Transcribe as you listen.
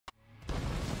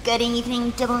Good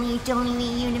evening,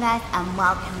 WWE Universe, and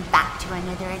welcome back to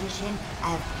another edition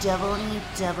of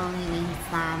WWE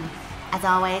Slam. As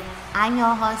always, I'm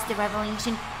your host, the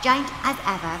RevELLEution, joined as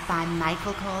ever by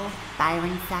Michael Cole,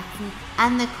 Byron Saxon,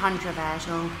 and the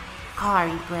controversial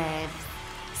Corey Graves.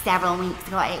 Several weeks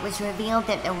ago, it was revealed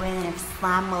that the women of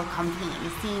Slam will compete in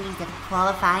a series of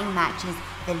qualifying matches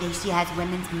for this year's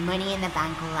Women's Money in the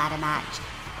Bank ladder match.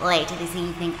 Later this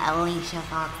evening, Alicia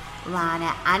Fox,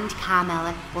 Lana and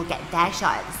Carmella will get their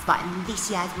shot at the spot in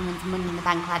this year's Women's Money in the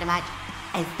Bank ladder match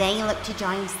as they look to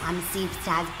join Slam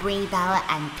superstars Brie Bella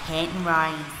and Peyton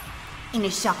Royce. In a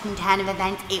shocking turn of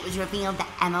events, it was revealed that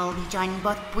Emma will be joining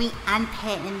both Brie and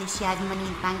Peyton in this year's Money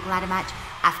in the Bank ladder match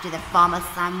after the former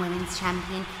Slam Women's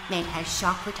Champion made her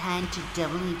shock return to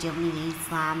WWE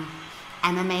Slam.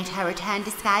 Emma made her return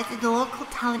disguised as a local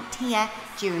talent Tia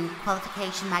during a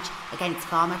qualification match against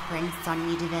former Prince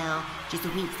Sonya Deville, just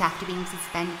weeks after being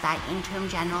suspended by interim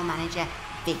general manager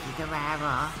Vickie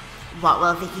Guerrero. What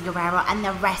will Vickie Guerrero and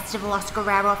the rest of Los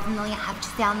Guerrero familia have to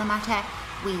say on the matter?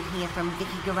 We'll hear from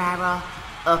Vickie Guerrero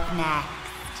up next.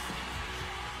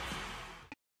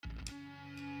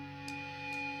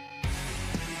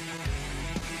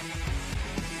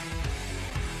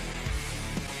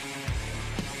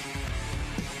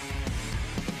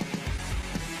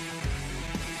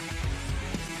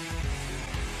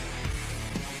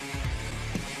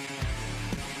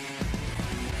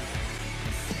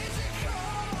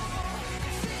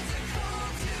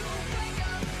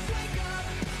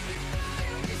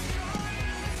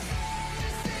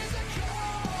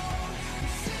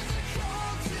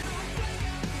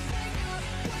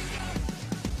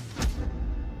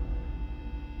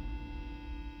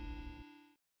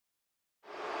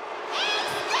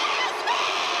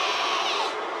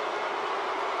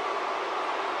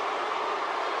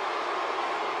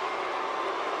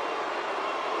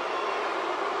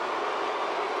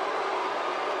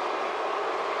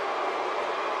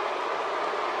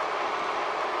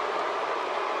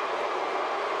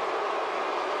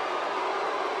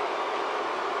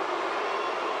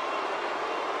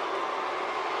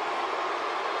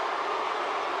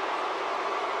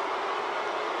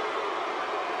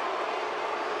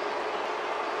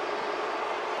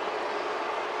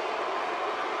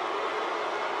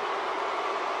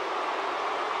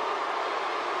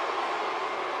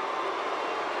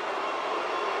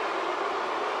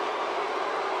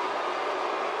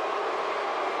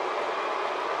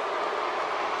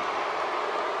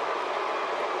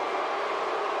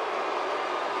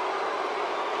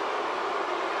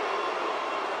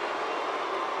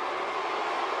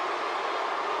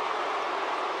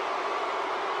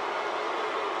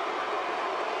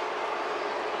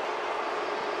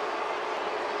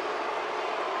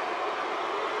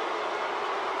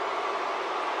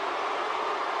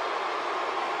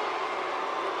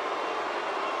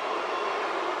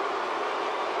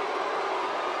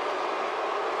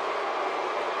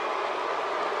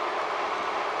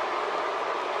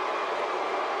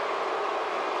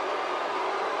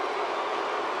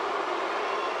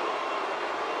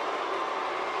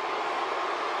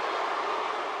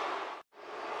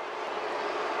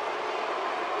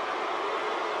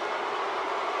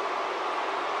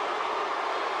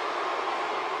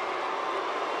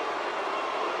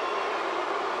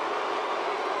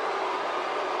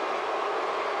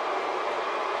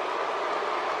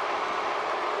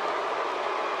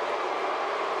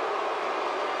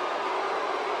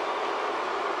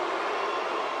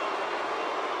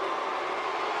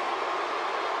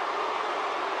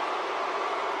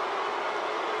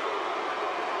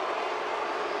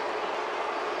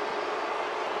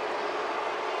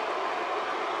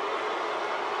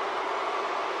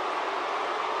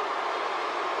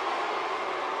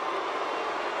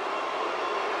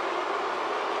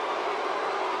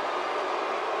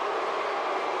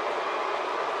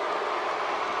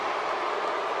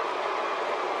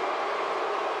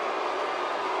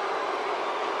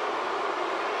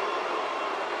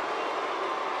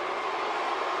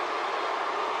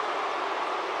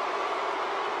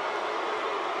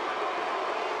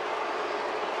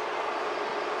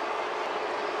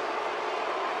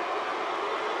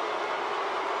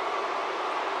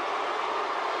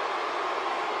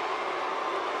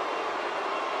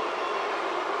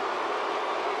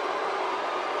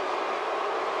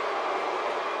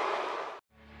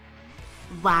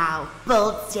 Wow,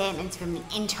 bold statements from the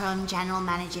interim general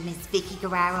manager Miss Vickie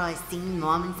Guerrero as seen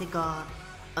moments ago.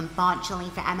 Unfortunately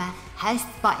for Emma, her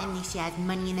spot in this year's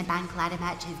Money in the Bank ladder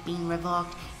match has been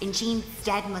revoked, and she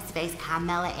instead must face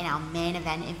Carmella in our main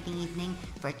event of the evening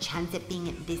for a chance at being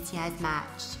at this year's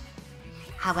match.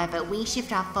 However, we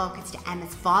shift our focus to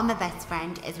Emma's former best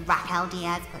friend as Raquel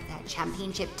Diaz puts her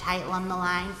championship title on the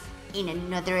line in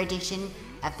another edition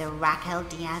of the Raquel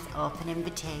Diaz Open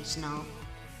Invitational.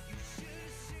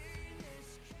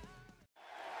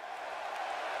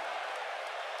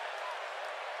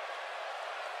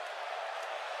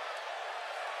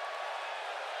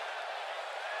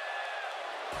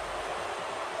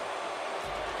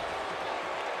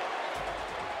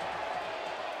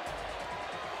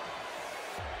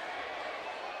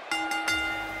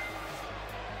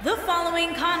 The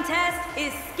following contest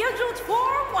is scheduled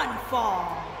for one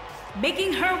fall.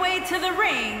 Making her way to the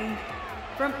ring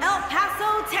from El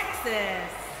Paso, Texas,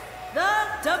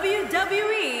 the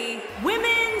WWE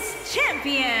Women's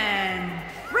Champion,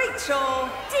 Rachel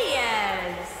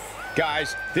Diaz.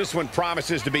 Guys, this one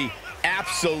promises to be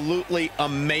absolutely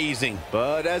amazing.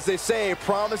 But as they say,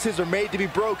 promises are made to be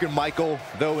broken, Michael.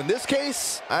 Though in this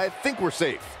case, I think we're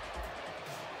safe.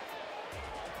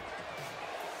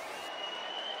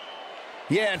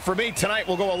 Yeah, and for me, tonight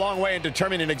will go a long way in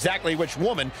determining exactly which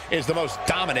woman is the most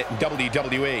dominant in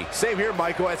WWE. Same here,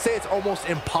 Michael. I'd say it's almost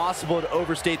impossible to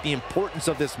overstate the importance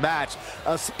of this match,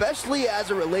 especially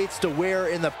as it relates to where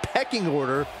in the pecking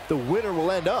order the winner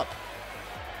will end up.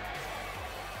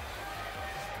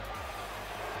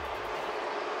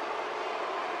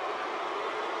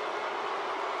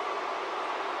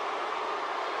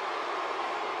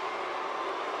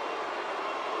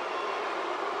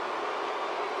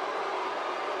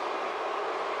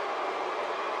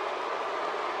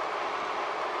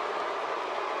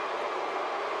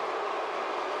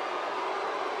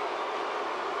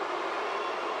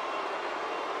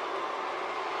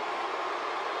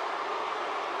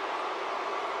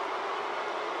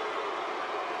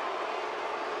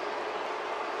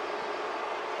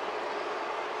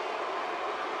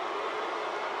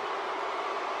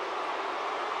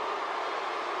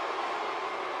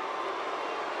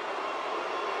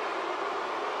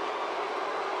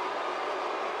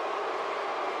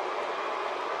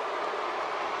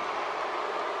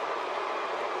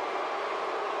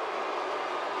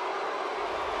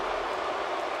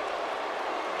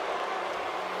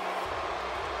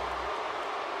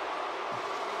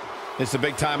 It's a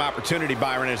big-time opportunity,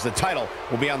 Byron, as the title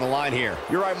will be on the line here.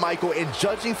 You're right, Michael, and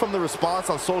judging from the response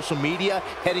on social media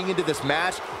heading into this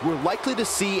match, we're likely to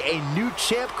see a new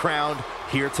champ crowned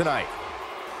here tonight.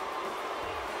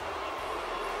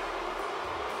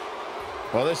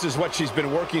 Well, this is what she's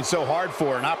been working so hard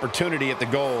for, an opportunity at the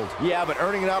gold. Yeah, but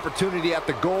earning an opportunity at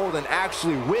the gold and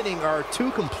actually winning are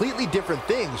two completely different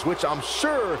things, which I'm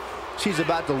sure she's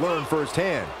about to learn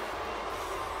firsthand.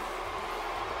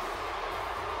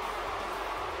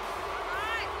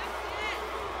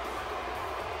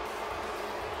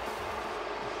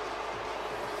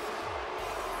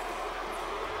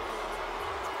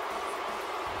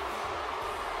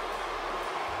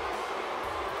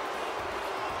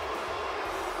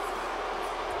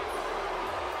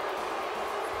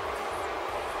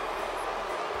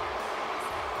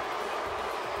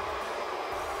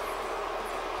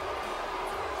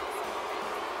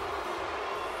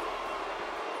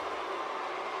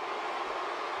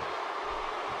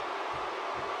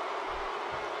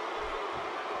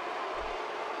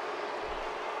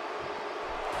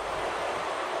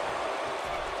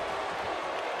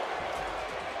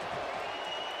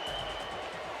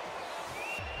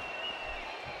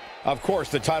 Of course,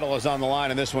 the title is on the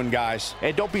line in this one, guys.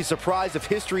 And don't be surprised if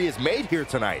history is made here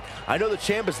tonight. I know the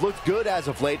champ has looked good as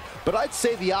of late, but I'd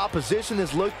say the opposition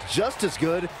has looked just as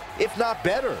good, if not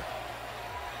better.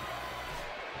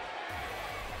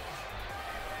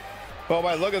 Well,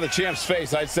 by the look of the champ's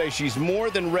face, I'd say she's more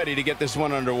than ready to get this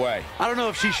one underway. I don't know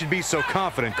if she should be so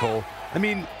confident, Cole. I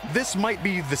mean, this might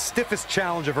be the stiffest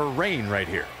challenge of her reign right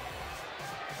here.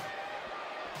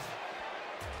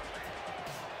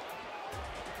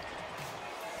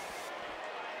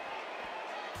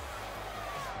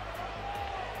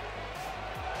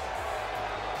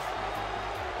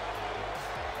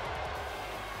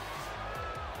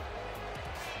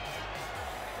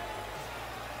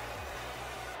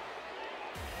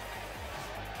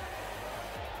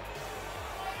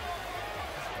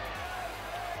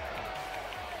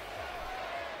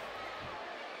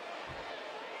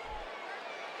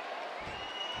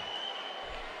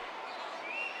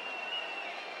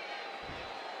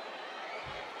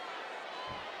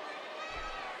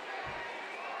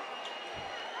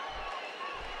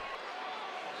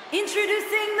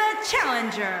 Introducing the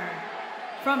challenger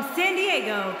from San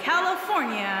Diego,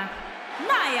 California,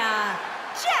 Nia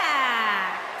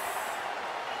Jax.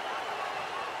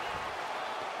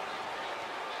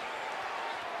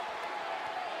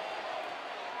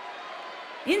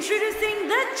 Introducing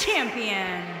the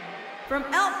champion from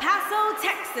El Paso,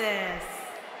 Texas.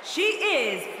 She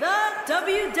is the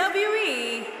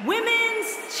WWE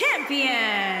Women's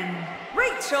Champion,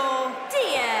 Rachel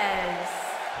Diaz.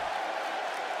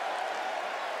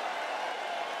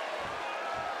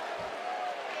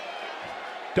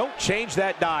 Don't change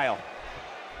that dial.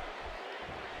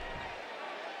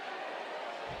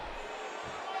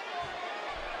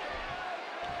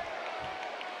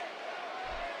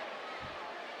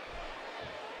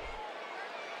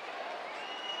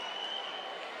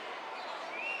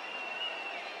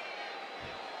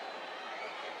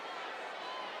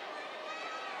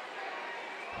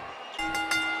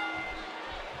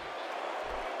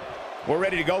 We're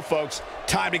ready to go, folks.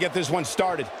 Time to get this one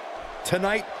started.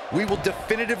 Tonight, we will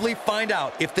definitively find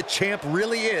out if the champ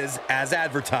really is as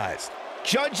advertised.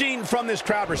 Judging from this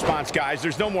crowd response, guys,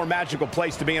 there's no more magical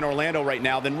place to be in Orlando right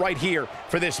now than right here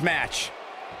for this match.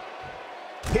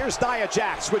 Here's Nia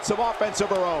Jax with some offense of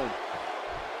her own.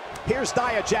 Here's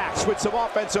Nia Jax with some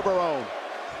offense of her own.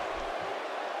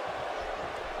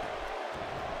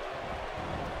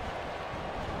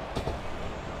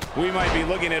 We might be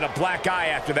looking at a black eye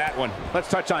after that one. Let's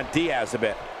touch on Diaz a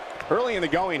bit. Early in the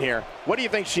going here, what do you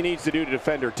think she needs to do to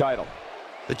defend her title?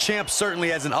 The champ certainly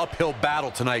has an uphill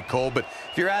battle tonight, Cole, but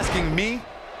if you're asking me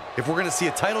if we're going to see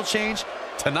a title change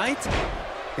tonight,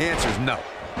 the answer is no.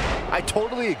 I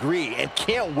totally agree and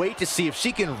can't wait to see if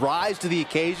she can rise to the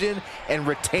occasion and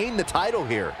retain the title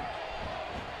here.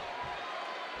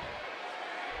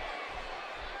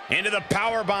 Into the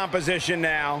powerbomb position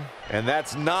now. And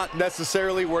that's not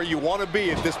necessarily where you want to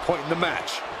be at this point in the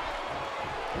match.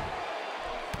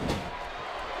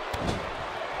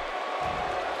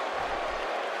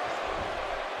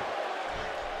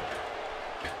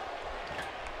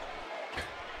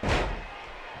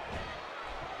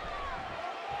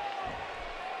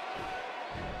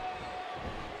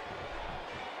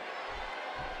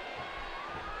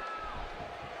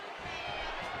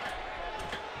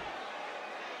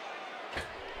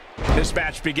 This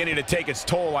match beginning to take its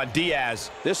toll on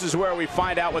Diaz. This is where we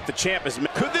find out what the champ is.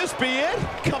 Could this be it?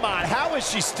 Come on, how is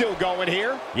she still going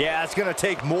here? Yeah, it's going to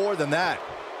take more than that.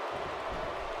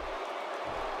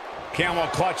 Camel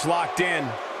clutch locked in.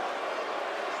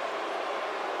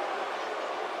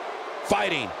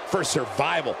 Fighting for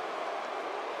survival.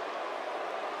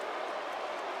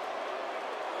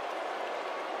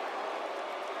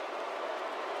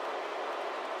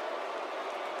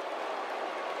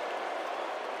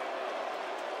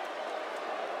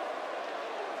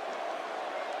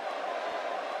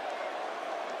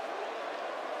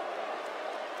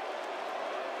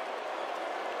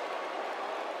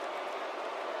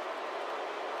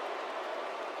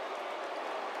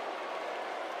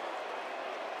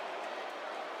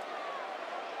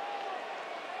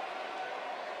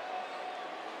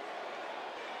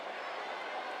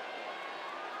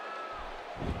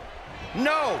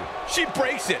 No, she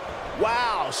breaks it.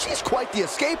 Wow, she's quite the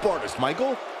escape artist,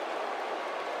 Michael.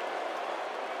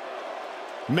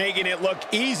 Making it look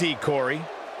easy, Corey.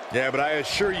 Yeah, but I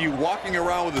assure you, walking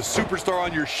around with a superstar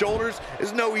on your shoulders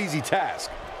is no easy task.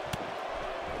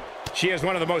 She has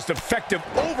one of the most effective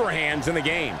overhands in the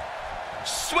game.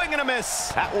 Swing and a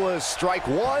miss. That was strike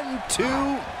 1, 2,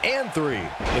 and 3.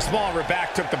 The smaller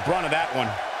back took the brunt of that one.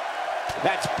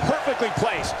 That's perfectly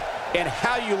placed. And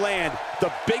how you land the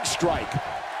big strike.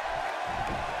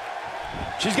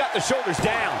 She's got the shoulders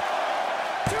down.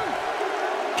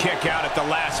 Kick out at the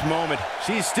last moment.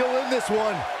 She's still in this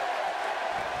one.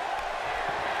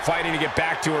 Fighting to get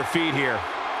back to her feet here.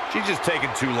 She's just taking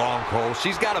too long, Cole.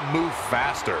 She's got to move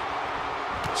faster.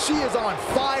 She is on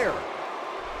fire.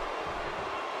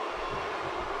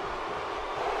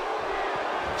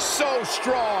 So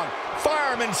strong.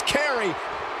 Fireman's carry.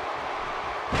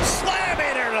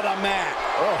 Slamming her to the mat.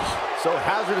 Oh, so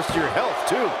hazardous to your health,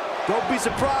 too. Don't be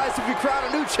surprised if you crown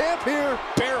a new champ here.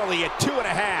 Barely at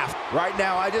 2.5. Right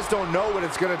now, I just don't know what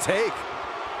it's going to take.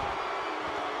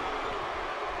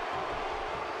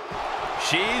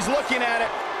 She's looking at it.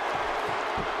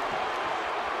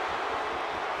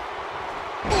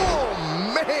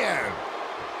 Oh, man.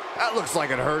 That looks like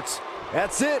it hurts.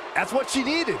 That's it. That's what she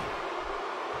needed.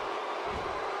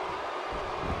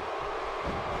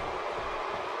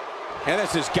 And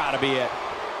this has got to be it.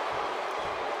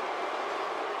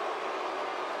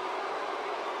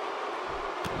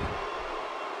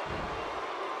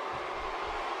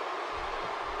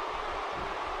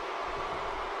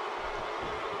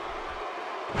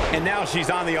 And now she's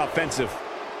on the offensive.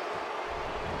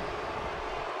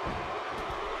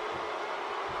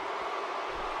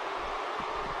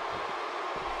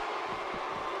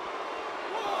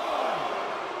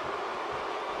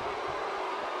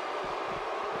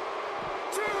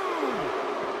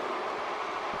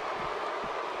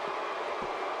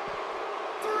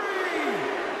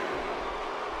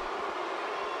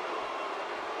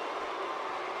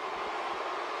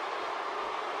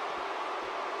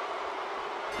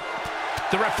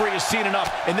 The referee has seen enough,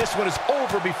 and this one is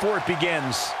over before it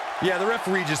begins. Yeah, the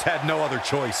referee just had no other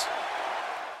choice.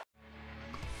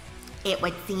 It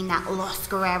would seem that Los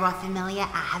Guerrero Familia are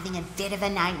having a bit of a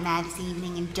nightmare this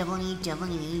evening in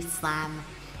WWE Slam.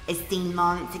 As seen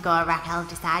moments ago, Raquel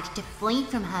decided to flee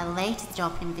from her latest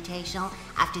Open Invitational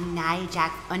after Nia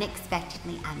Jax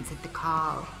unexpectedly answered the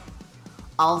call.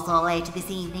 Also later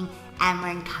this evening, Emma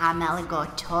and Carmella go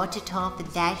toe-to-toe for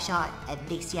their shot at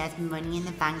this year's Money in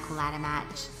the Bank ladder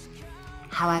match.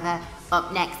 However,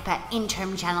 up next per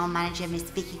interim general manager Miss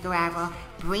Vicky Guerrero,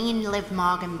 Brie and Liv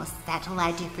Morgan must settle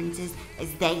their differences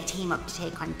as they team up to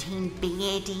take on Team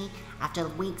BAD after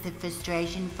weeks of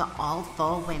frustration for all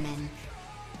four women.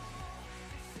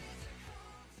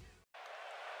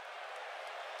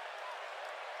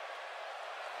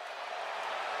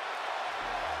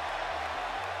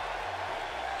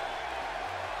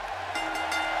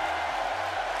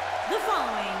 The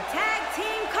following tag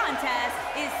team contest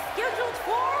is scheduled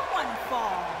for one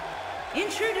fall.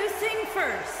 Introducing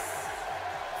first,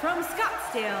 from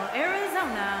Scottsdale,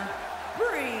 Arizona,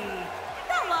 Brie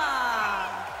Bella.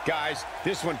 Guys,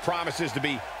 this one promises to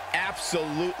be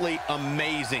absolutely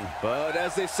amazing. But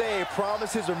as they say,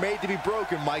 promises are made to be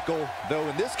broken, Michael. Though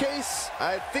in this case,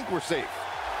 I think we're safe.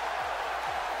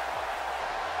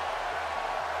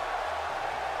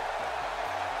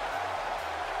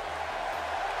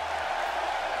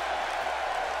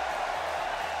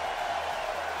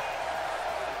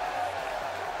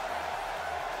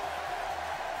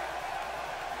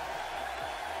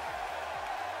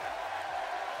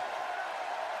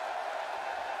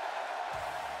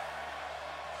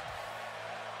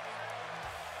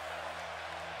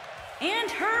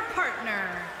 And her partner,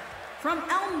 from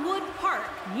Elmwood Park,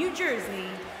 New Jersey,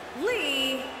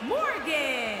 Lee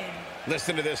Morgan.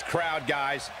 Listen to this crowd,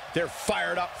 guys. They're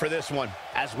fired up for this one.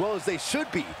 As well as they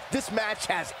should be. This match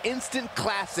has instant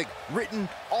classic written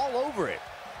all over it.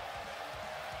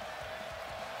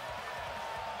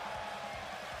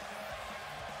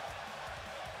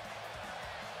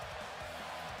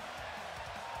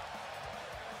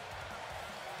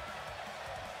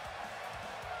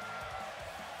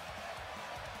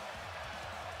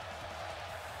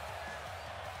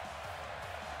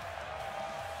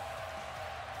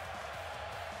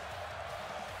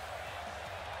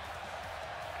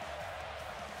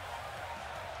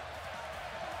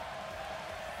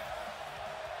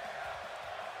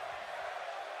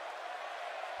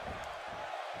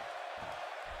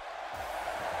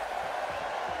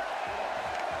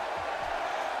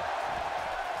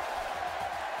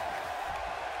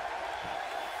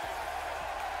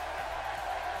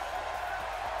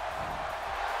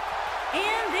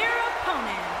 And their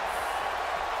opponents,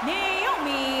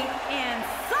 Naomi and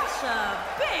Sasha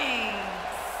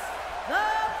Banks,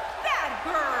 the Bad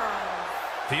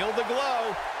Girls. Feel the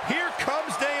glow. Here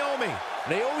comes Naomi.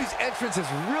 Naomi's entrance is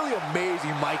really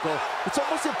amazing, Michael. It's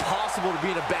almost impossible to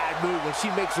be in a bad mood when she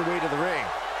makes her way to the ring.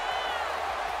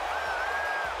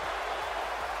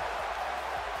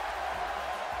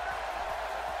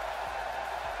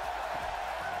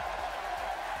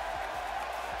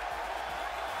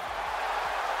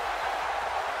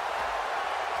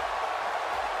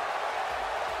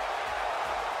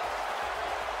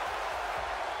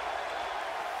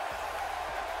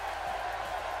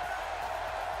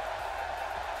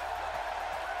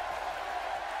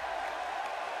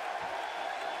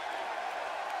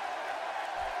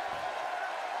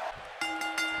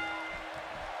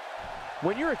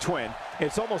 When you're a twin,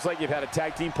 it's almost like you've had a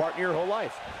tag team partner your whole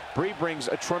life. Brie brings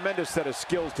a tremendous set of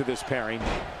skills to this pairing.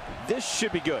 This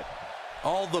should be good.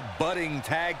 All the budding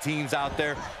tag teams out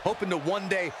there hoping to one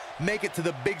day make it to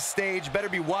the big stage better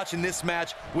be watching this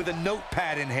match with a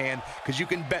notepad in hand, because you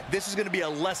can bet this is going to be a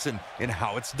lesson in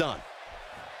how it's done.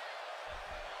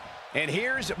 And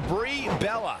here's Brie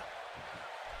Bella.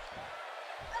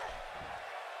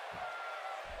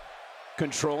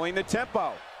 Controlling the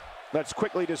tempo. Let's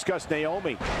quickly discuss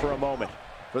Naomi for a moment.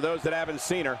 For those that haven't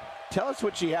seen her, tell us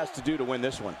what she has to do to win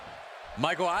this one.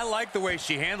 Michael, I like the way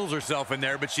she handles herself in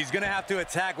there, but she's going to have to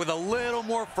attack with a little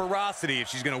more ferocity if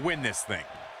she's going to win this thing.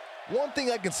 One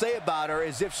thing I can say about her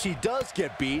is if she does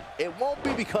get beat, it won't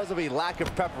be because of a lack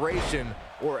of preparation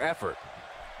or effort.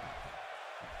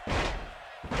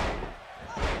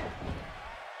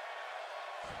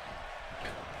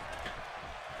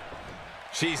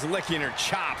 She's licking her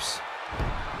chops.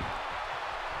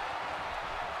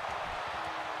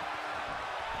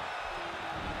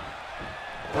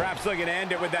 Perhaps looking to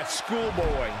end it with that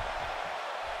schoolboy.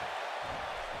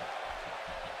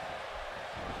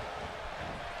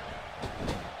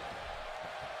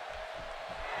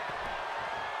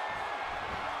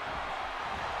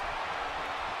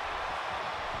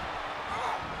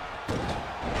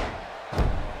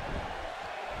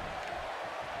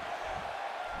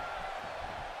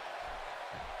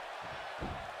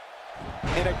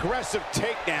 An aggressive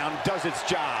takedown does its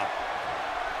job.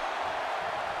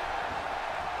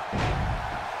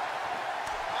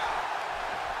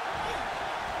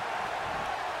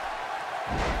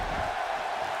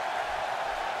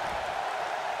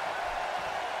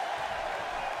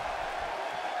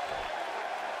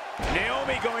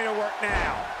 Naomi going to work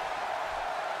now.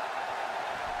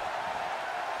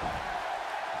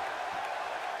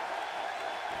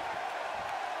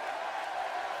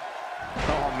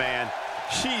 Oh, man.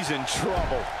 She's in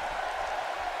trouble.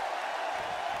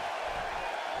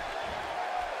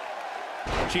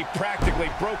 She practically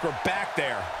broke her back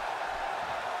there.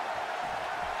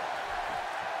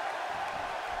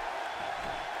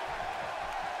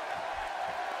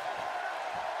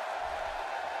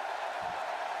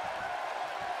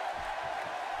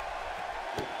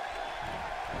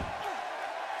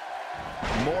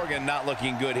 Morgan not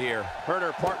looking good here. Her and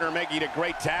her partner making a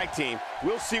great tag team.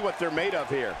 We'll see what they're made of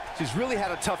here. She's really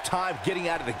had a tough time getting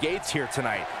out of the gates here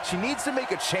tonight. She needs to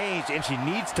make a change, and she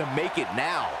needs to make it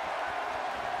now.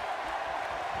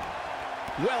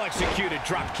 Well executed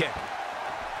drop kick.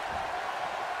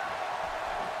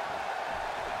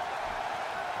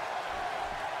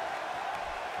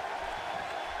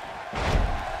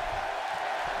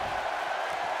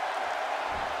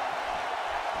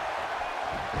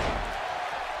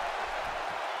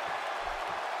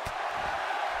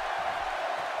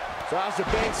 Sasha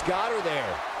Banks got her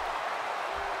there.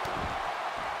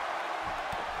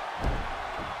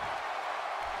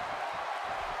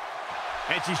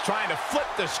 And she's trying to flip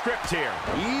the script here.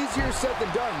 Easier said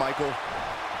than done, Michael.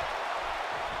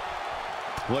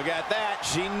 Look at that.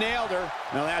 She nailed her.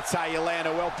 Now that's how you land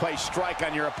a well-placed strike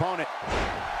on your opponent.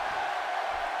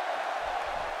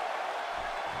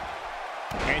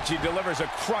 And she delivers a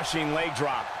crushing leg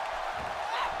drop.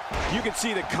 You can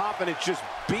see the confidence just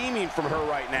beaming from her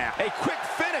right now. A quick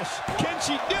finish. Can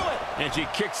she do it? And she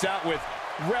kicks out with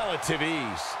relative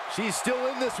ease. She's still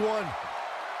in this one.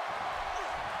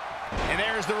 And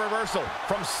there's the reversal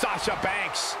from Sasha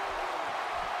Banks.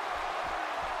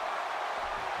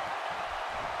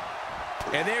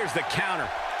 And there's the counter.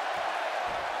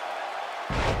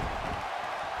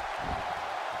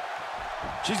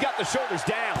 She's got the shoulders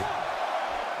down.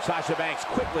 Sasha Banks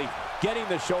quickly getting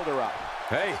the shoulder up.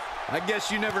 Hey, I guess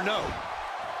you never know.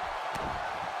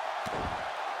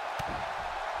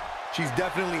 She's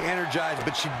definitely energized,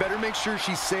 but she'd better make sure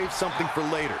she saves something for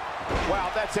later. Well,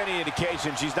 if that's any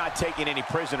indication, she's not taking any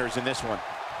prisoners in this one.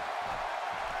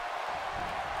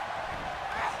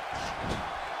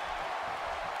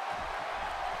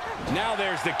 Now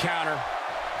there's the counter.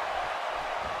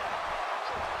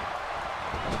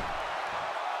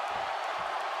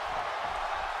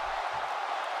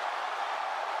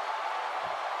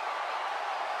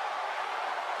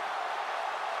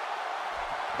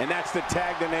 And that's the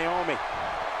tag to Naomi.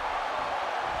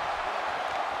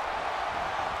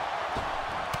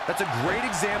 That's a great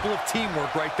example of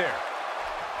teamwork right there.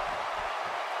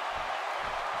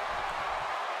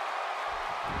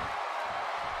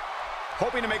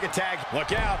 Hoping to make a tag.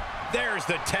 Look out. There's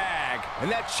the tag. And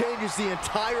that changes the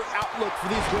entire outlook for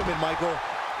these women, Michael.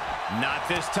 Not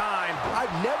this time.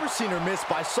 I've never seen her miss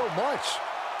by so much.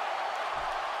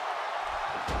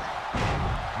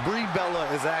 Brie Bella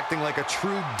is acting like a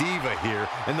true diva here,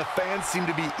 and the fans seem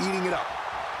to be eating it up.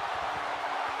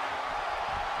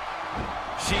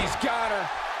 She's got her.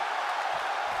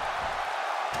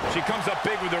 She comes up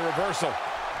big with a reversal.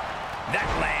 That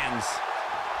lands.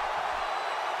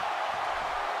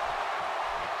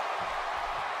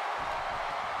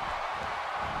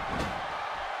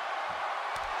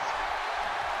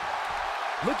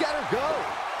 Look at her go.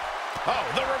 Oh,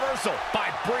 the reversal by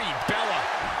Brie Bella.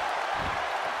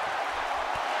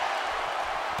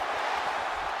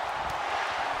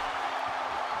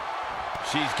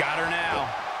 She's got her now.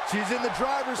 She's in the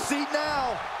driver's seat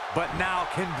now. But now,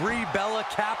 can Brie Bella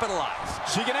capitalize?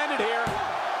 She can end it here.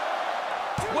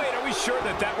 Wait, are we sure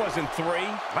that that wasn't 3?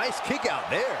 Nice kick out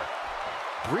there.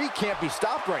 Brie can't be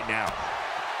stopped right now.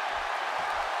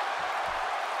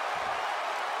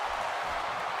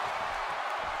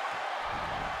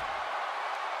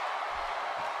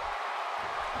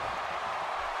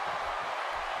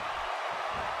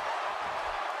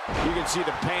 You can see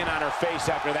the pain on her face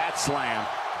after that slam.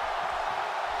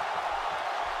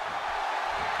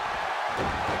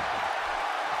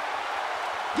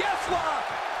 Yes, lock!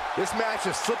 This match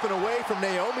is slipping away from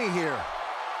Naomi here.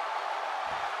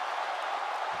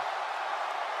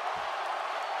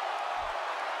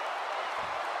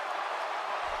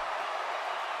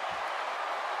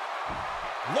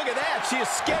 Look at that, she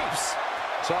escapes.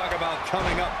 Talk about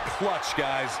coming up clutch,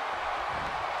 guys.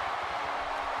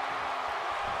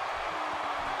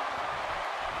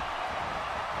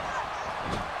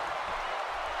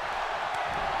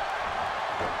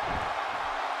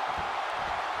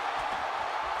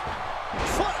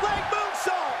 Front leg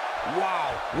moonsault.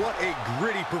 Wow, what a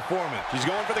gritty performance. She's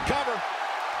going for the cover.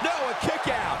 No, a kick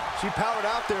out. She powered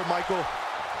out there, Michael.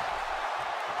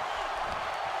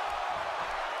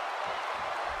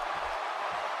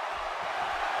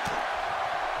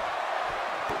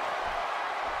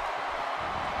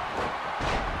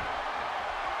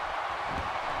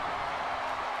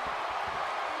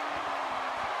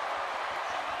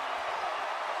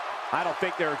 I don't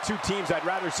think there are two teams I'd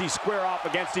rather see square off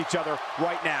against each other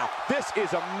right now. This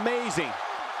is amazing.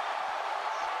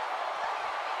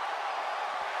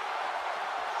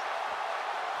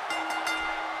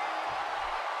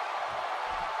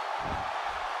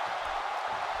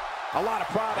 A lot of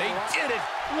pride. They did it.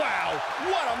 Wow,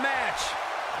 what a match.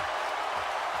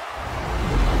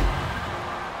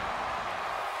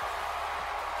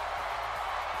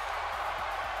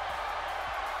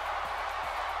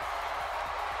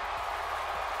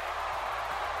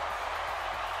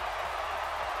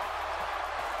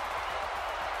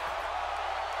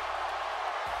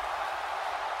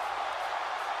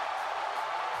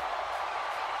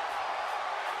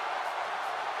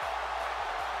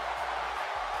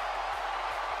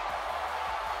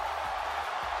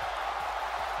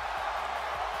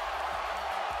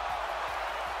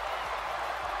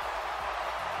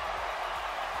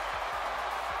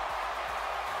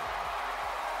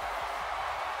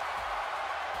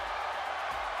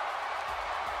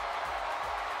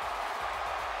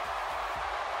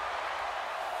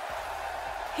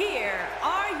 Here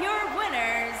are your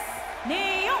winners,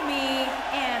 Naomi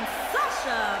and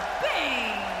Sasha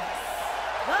Banks,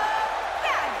 the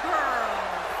Bad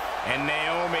Girls. And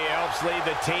Naomi helps lead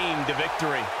the team to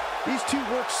victory. These two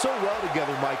work so well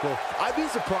together, Michael. I'd be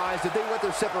surprised if they went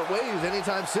their separate ways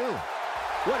anytime soon.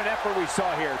 What an effort we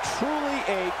saw here. Truly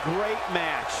a great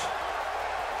match.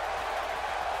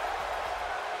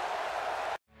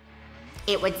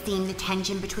 It would seem the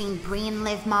tension between Brie and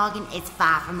Liv Morgan is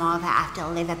far from over after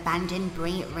Liv abandoned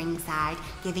Brie at ringside,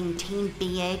 giving Team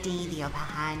BAD the upper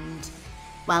hand.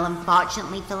 Well,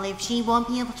 unfortunately for Liv, she won't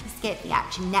be able to escape the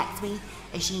action next week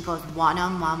as she goes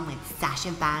one-on-one with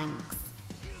Sasha Banks.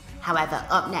 However,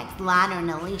 up next, Lana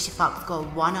and Alicia Fox go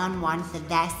one-on-one for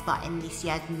their spot in this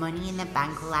year's Money in the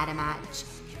Bank ladder match.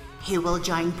 Who will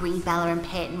join Brie Bella and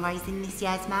Peyton Royce in this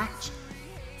year's match?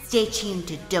 Stay tuned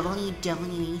to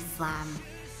WWE Slam.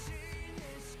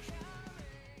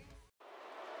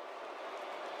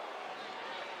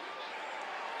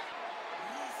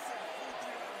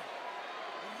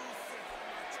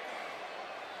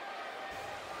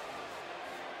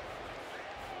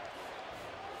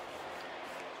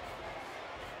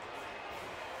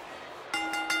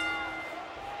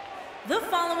 The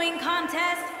following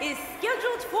contest is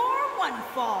scheduled for one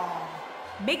fall.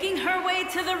 Making her way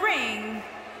to the ring,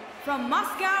 from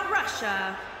Moscow,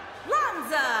 Russia,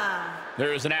 Lanza.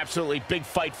 There is an absolutely big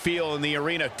fight feel in the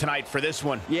arena tonight for this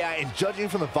one. Yeah, and judging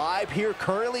from the vibe here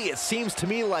currently, it seems to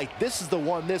me like this is the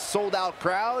one this sold-out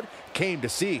crowd came to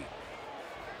see.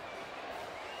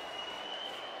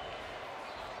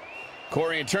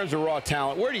 Corey, in terms of raw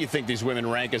talent, where do you think these women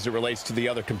rank as it relates to the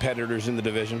other competitors in the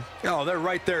division? Oh, they're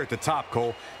right there at the top,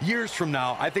 Cole. Years from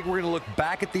now, I think we're going to look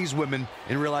back at these women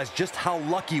and realize just how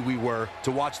lucky we were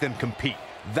to watch them compete.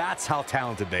 That's how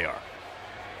talented they are.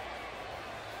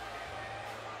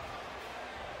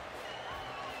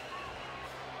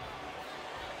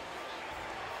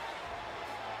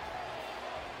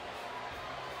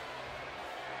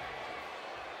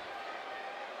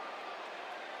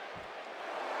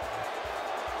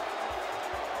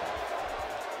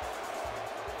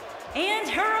 And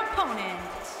her opponent,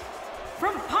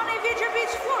 from Ponte Vedra Beach,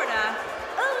 Florida,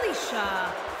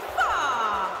 Alicia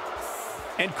Fox.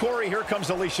 And Corey, here comes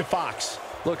Alicia Fox.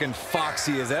 Looking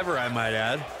foxy as ever, I might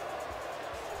add.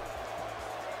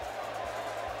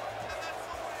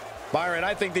 Byron,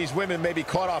 I think these women may be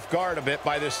caught off guard a bit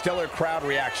by the stellar crowd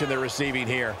reaction they're receiving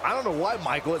here. I don't know why,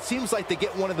 Michael. It seems like they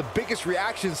get one of the biggest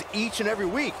reactions each and every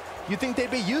week. You'd think they'd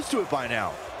be used to it by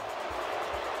now.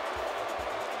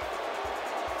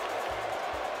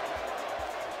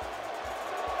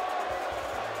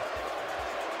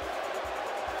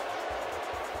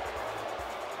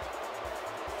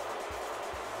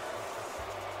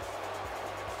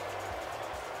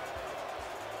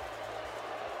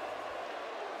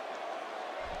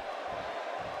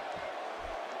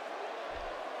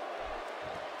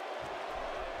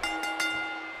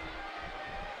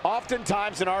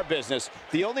 Oftentimes in our business,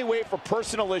 the only way for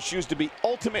personal issues to be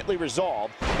ultimately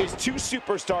resolved is two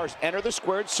superstars enter the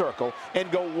squared circle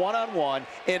and go one-on-one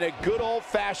in a good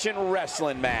old-fashioned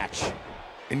wrestling match.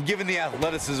 And given the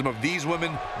athleticism of these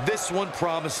women, this one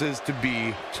promises to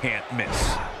be can't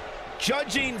miss.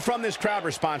 Judging from this crowd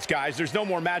response, guys, there's no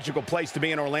more magical place to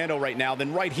be in Orlando right now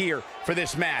than right here for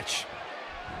this match.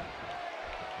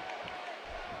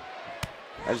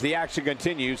 As the action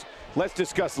continues, let's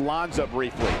discuss Lanza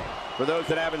briefly. For those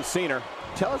that haven't seen her,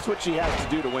 tell us what she has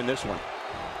to do to win this one.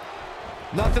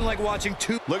 Nothing like watching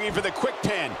two. Looking for the quick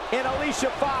pin. And Alicia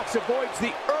Fox avoids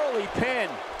the early pin.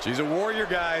 She's a warrior,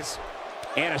 guys.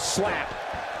 And a slap.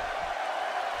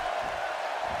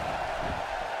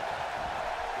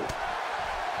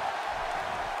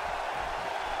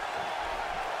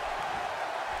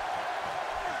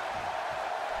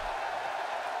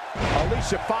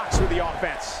 Alicia Fox with the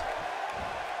offense.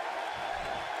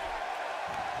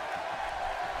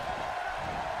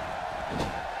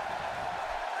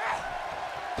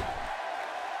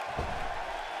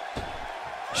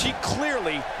 She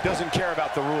clearly doesn't care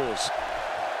about the rules.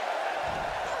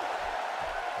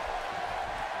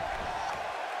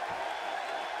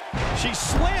 She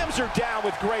slams her down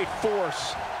with great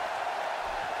force.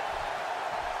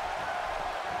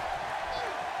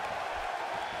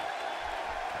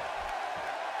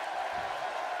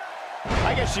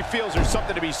 I guess she feels there's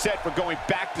something to be said for going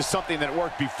back to something that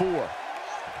worked before.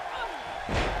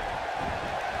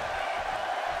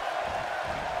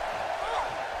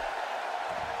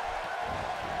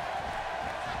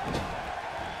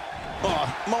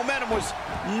 Momentum was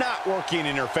not working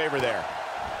in her favor there.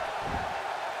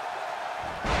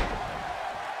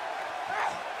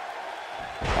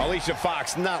 Alicia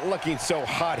Fox not looking so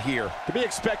hot here. To be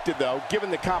expected, though, given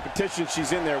the competition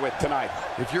she's in there with tonight.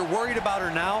 If you're worried about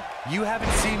her now, you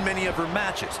haven't seen many of her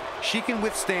matches. She can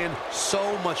withstand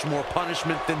so much more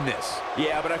punishment than this.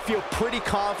 Yeah, but I feel pretty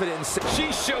confident in...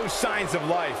 She shows signs of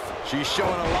life. She's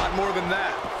showing a lot more than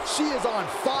that. She is on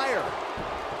fire.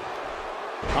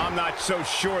 I'm not so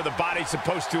sure the body's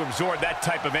supposed to absorb that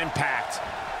type of impact.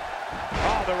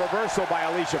 Oh, the reversal by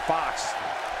Alicia Fox.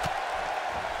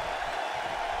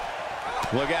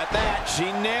 Look at that. She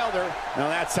nailed her. Now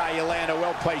that's how you land a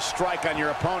well-placed strike on your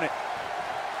opponent.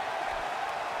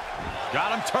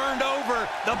 Got him turned over.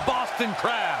 The Boston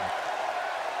Crab.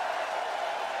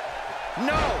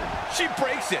 No, she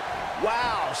breaks it.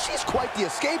 Wow, she's quite the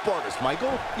escape artist,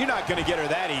 Michael. You're not going to get her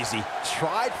that easy.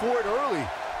 Tried for it early.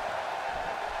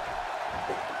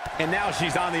 And now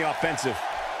she's on the offensive.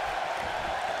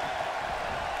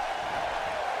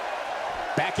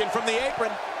 Back in from the apron.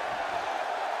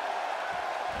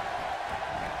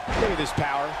 Look at this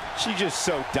power. She's just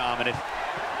so dominant.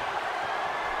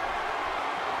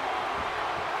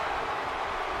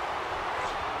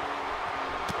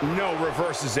 No,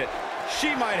 reverses it.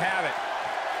 She might have it.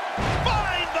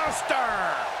 Spine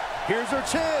buster! Here's her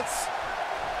chance.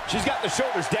 She's got the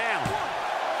shoulders down.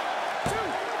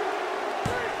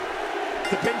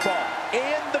 The pinfall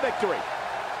and the victory.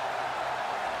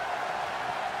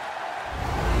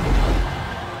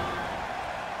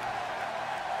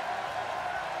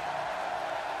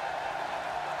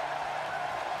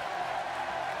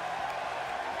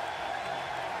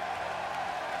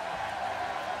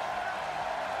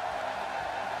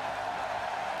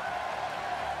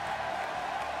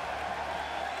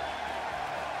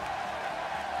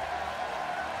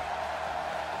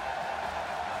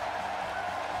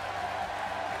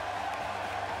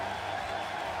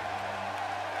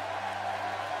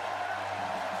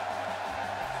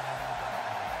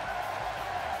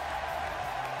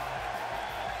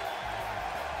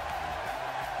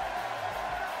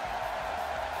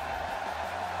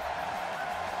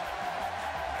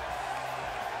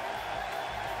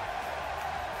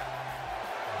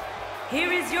 Here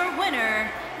is your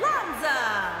winner,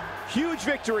 Lanza. Huge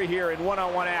victory here in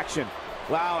one-on-one action.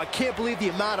 Wow, I can't believe the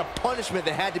amount of punishment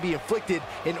that had to be inflicted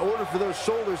in order for those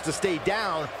shoulders to stay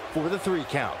down for the 3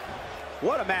 count.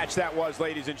 What a match that was,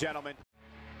 ladies and gentlemen.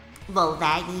 Well,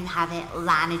 there you have it.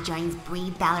 Lana joins Brie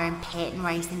Bella and Peyton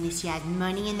Royce in this year's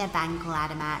Money in the Bank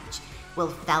ladder match. Will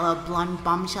fellow blonde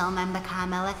bombshell member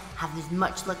Carmella have as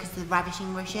much luck as the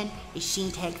ravishing Russian as she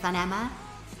takes on Emma?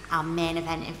 Our main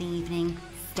event of the evening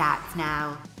starts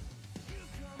now.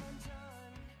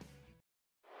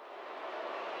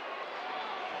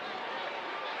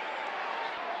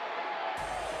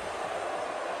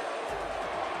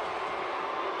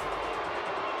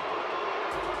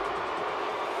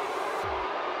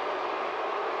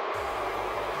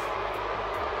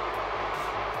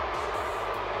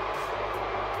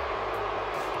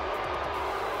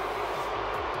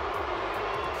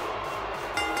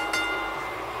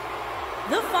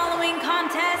 The following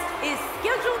contest is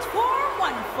scheduled for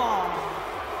one fall.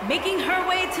 Making her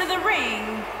way to the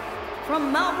ring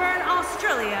from Melbourne,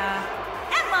 Australia,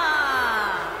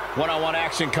 Emma! One-on-one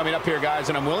action coming up here, guys,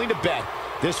 and I'm willing to bet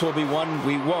this will be one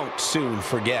we won't soon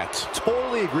forget.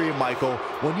 Totally agree, Michael.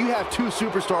 When you have two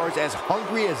superstars as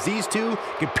hungry as these two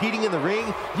competing in the ring,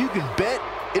 you can bet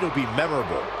it'll be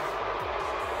memorable.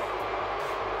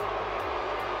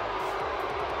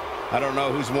 I don't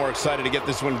know who's more excited to get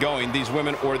this one going, these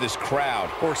women or this crowd.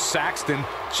 Or Saxton.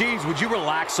 Jeez, would you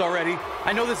relax already?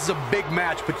 I know this is a big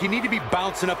match, but you need to be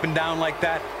bouncing up and down like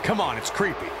that. Come on, it's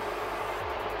creepy.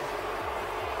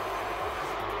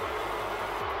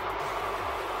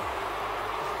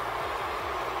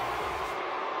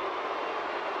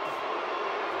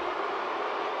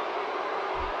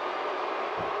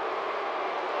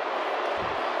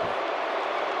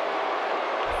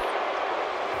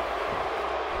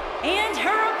 And her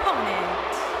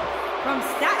opponent, from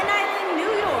Staten Island,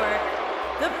 New York,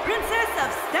 the Princess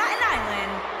of Staten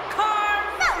Island,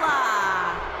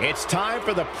 Carmella! It's time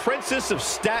for the Princess of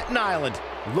Staten Island.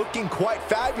 Looking quite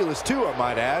fabulous, too, I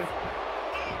might add.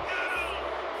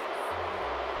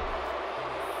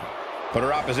 But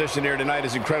her opposition here tonight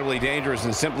is incredibly dangerous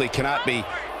and simply cannot be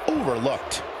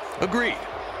overlooked. Agreed.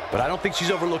 But I don't think she's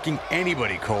overlooking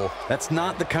anybody, Cole. That's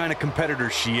not the kind of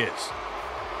competitor she is.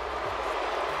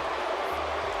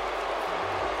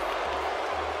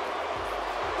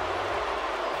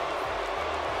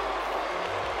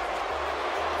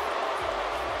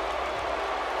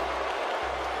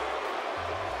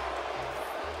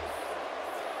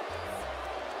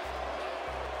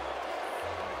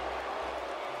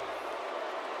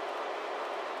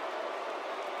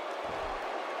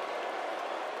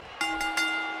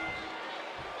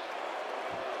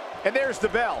 And there's the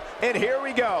bell, and here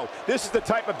we go. This is the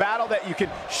type of battle that you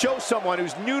can show someone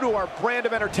who's new to our brand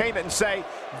of entertainment and say,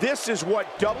 this is what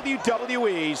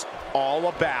WWE's all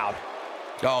about.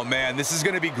 Oh man, this is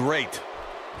gonna be great.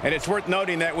 And it's worth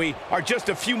noting that we are just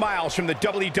a few miles from the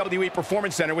WWE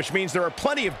Performance Center, which means there are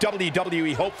plenty of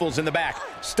WWE hopefuls in the back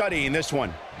studying this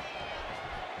one.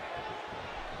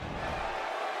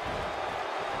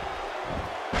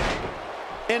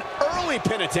 An early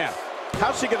pin attempt.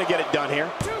 How's she gonna get it done here?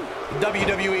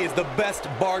 WWE is the best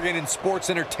bargain in sports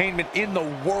entertainment in the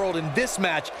world, and this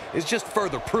match is just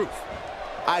further proof.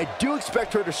 I do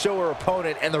expect her to show her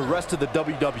opponent and the rest of the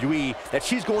WWE that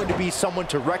she's going to be someone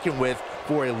to reckon with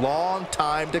for a long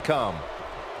time to come.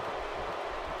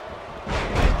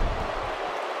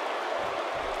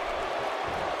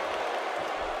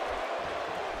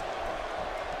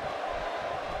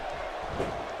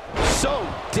 So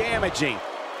damaging.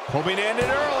 Hoping to end it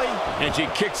early. And she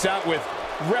kicks out with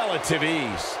relative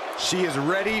ease. She is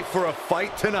ready for a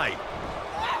fight tonight.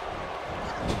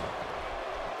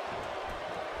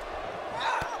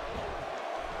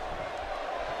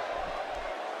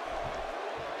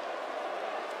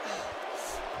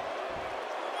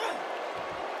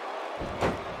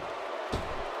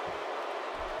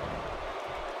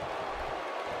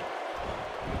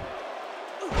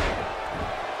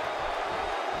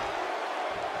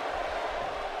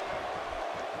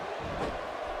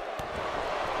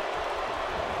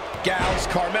 Gals,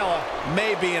 Carmella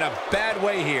may be in a bad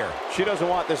way here. She doesn't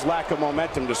want this lack of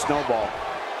momentum to snowball.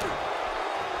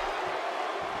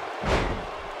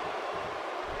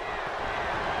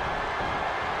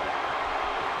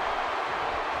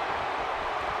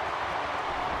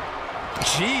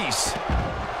 Jeez.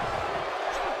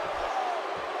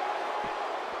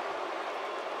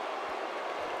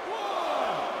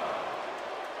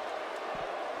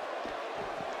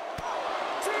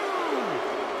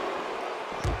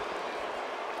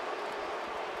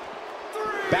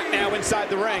 Back now inside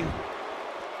the ring.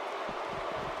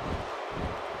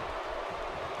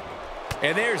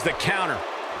 And there's the counter.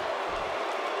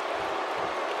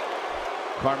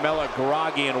 Carmella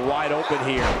groggy and wide open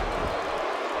here.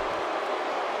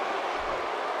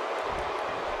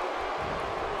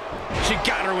 She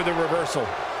got her with a reversal.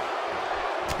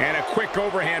 And a quick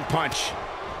overhand punch.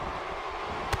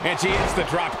 And she hits the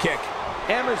drop kick.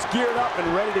 Emma's geared up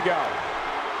and ready to go.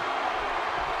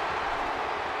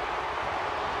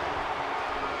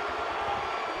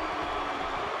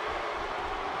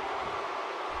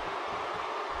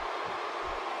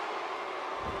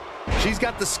 She's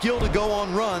got the skill to go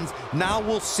on runs. Now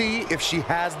we'll see if she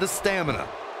has the stamina.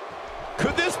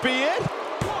 Could this be it?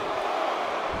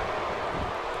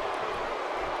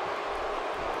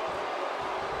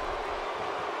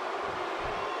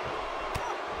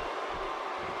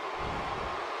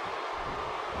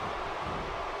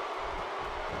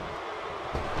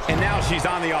 And now she's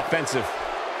on the offensive.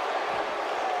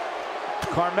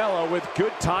 Carmella with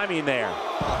good timing there.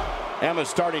 Emma's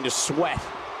starting to sweat.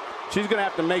 She's going to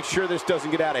have to make sure this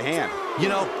doesn't get out of hand. You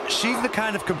know, she's the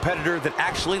kind of competitor that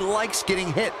actually likes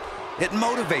getting hit. It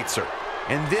motivates her.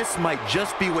 And this might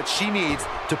just be what she needs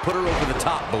to put her over the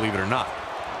top, believe it or not.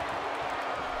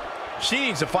 She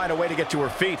needs to find a way to get to her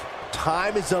feet.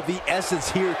 Time is of the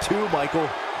essence here too, Michael.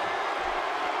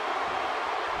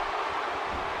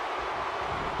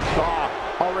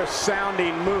 Oh, a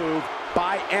resounding move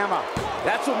by Emma.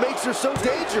 That's what makes her so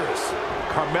dangerous.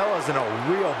 Carmella's in a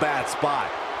real bad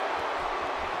spot.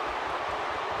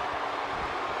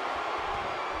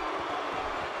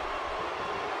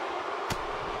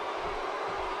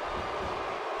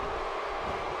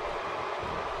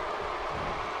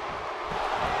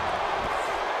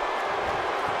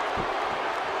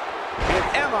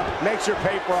 Makes her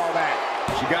pay for all that.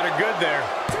 She got her good there.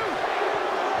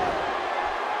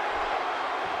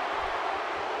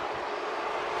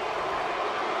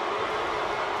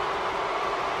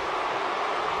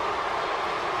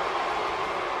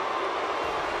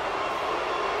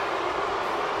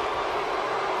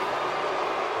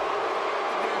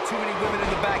 There are too many women in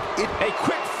the back. A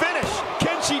quick finish.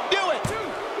 Can she do it?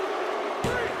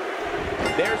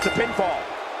 There's the pinfall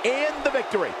and the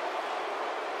victory.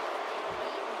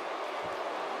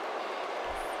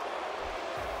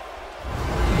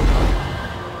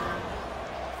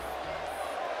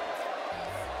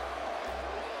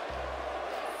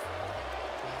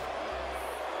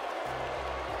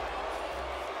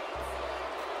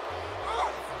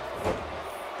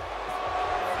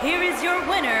 Here is your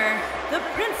winner, the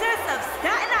Princess of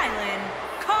Staten Island,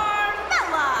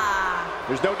 Carmella.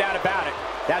 There's no doubt about it.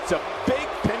 That's a big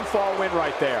pinfall win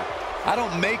right there. I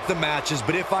don't make the matches,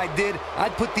 but if I did,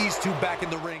 I'd put these two back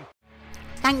in the ring.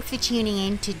 Thanks for tuning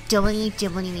in to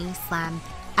WWE Slam.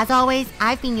 As always,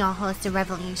 I've been your host of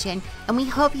RevELLEution, and we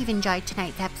hope you've enjoyed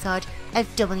tonight's episode of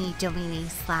WWE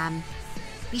Slam.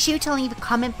 Be sure to leave a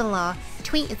comment below,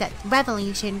 tweet us at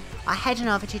RevELLEution, or head on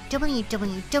over to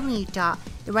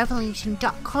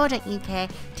www.therevolution.co.uk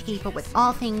to keep up with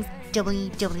all things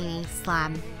WWE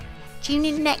Slam. Tune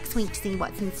in next week to see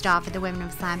what's in store for the women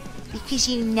of Slam, because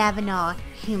you never know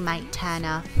who might turn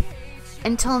up.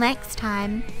 Until next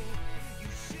time,